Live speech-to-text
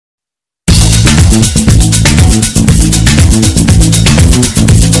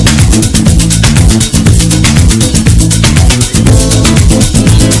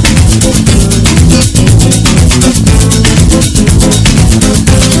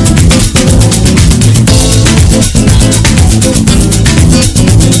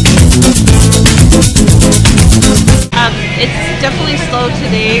It's definitely slow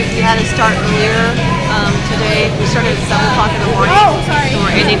today. We had to start earlier today. We started at 7 o'clock in the morning, and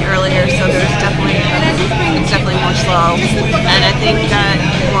we're ending earlier, so it's definitely more slow. And I think that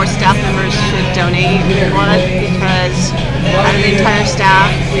more staff members should donate blood because out of the entire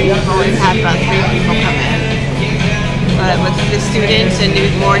staff, we've only had about 3 people come in. But with the students and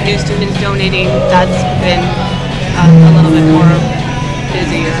more new students donating, that's been a little bit more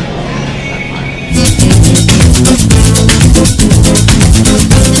busier.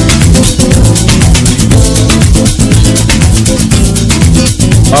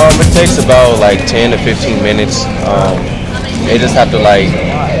 It takes about like 10 to 15 minutes. They just have to like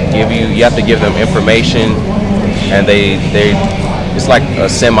you have to give them information, and it's like a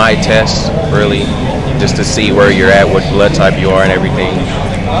semi-test really, just to see where you're at, what blood type you are and everything.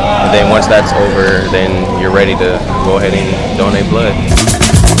 And then once that's over, then you're ready to go ahead and donate blood.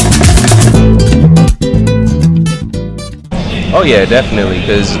 Oh yeah, definitely,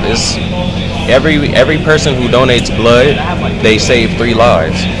 because it's every person who donates blood, they save 3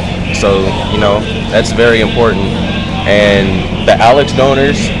 lives. So, you know, that's very important. And the Alex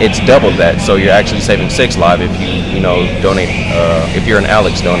donors, it's double that. So you're actually saving 6 lives if you donate, if you're an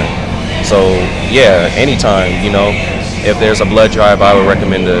Alex donor. So yeah, anytime, if there's a blood drive, I would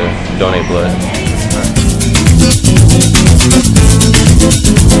recommend to donate blood.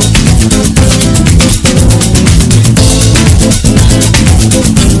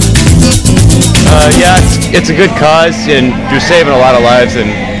 Yeah, it's a good cause, and you're saving a lot of lives, and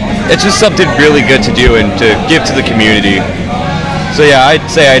it's just something really good to do and to give to the community. So yeah, I'd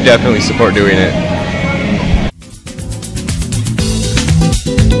say I definitely support doing it.